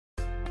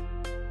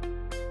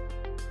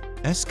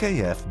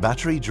SKF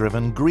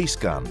battery-driven grease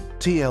gun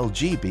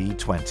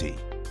TLGB20.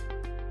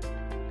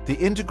 The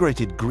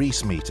integrated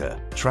grease meter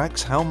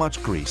tracks how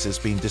much grease has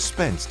been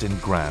dispensed in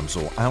grams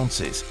or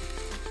ounces.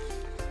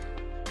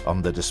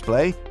 On the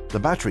display, the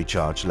battery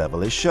charge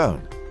level is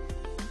shown.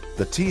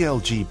 The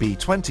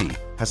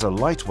TLGB20 has a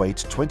lightweight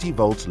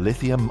 20-volt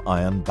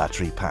lithium-ion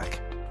battery pack.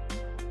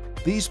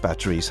 These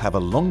batteries have a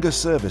longer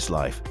service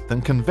life than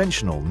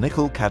conventional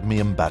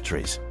nickel-cadmium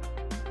batteries.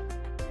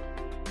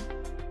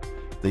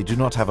 They do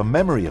not have a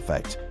memory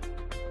effect,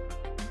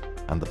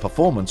 and the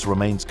performance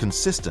remains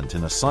consistent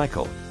in a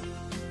cycle.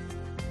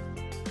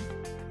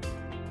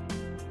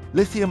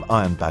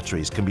 Lithium-ion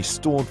batteries can be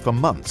stored for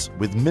months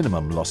with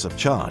minimum loss of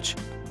charge.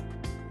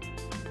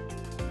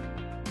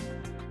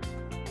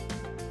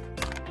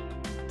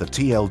 The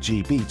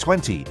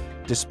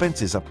TLGB20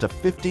 dispenses up to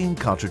 15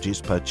 cartridges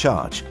per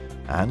charge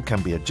and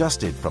can be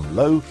adjusted from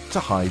low to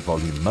high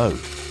volume mode.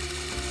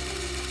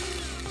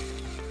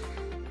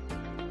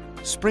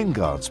 Spring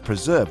guards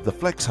preserve the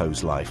flex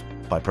hose life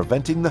by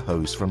preventing the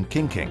hose from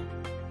kinking.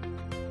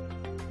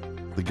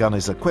 The gun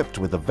is equipped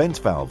with a vent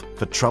valve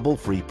for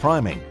trouble-free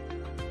priming,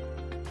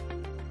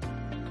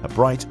 a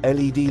bright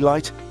LED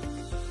light,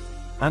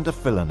 and a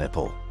filler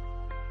nipple.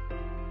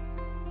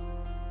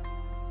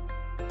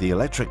 The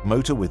electric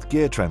motor with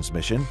gear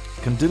transmission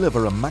can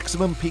deliver a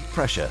maximum peak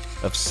pressure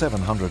of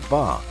 700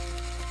 bar.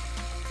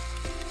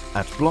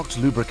 At blocked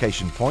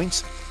lubrication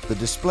points, the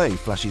display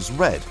flashes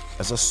red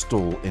as a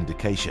stall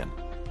indication.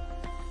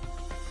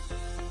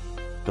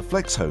 The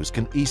flex hose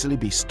can easily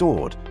be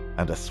stored,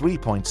 and a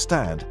 3-point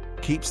stand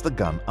keeps the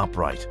gun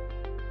upright.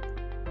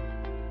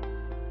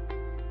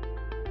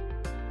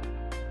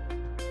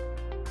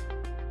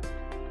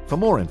 For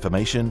more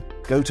information,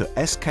 go to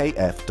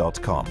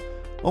skf.com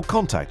or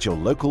contact your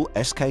local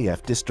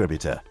SKF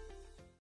distributor.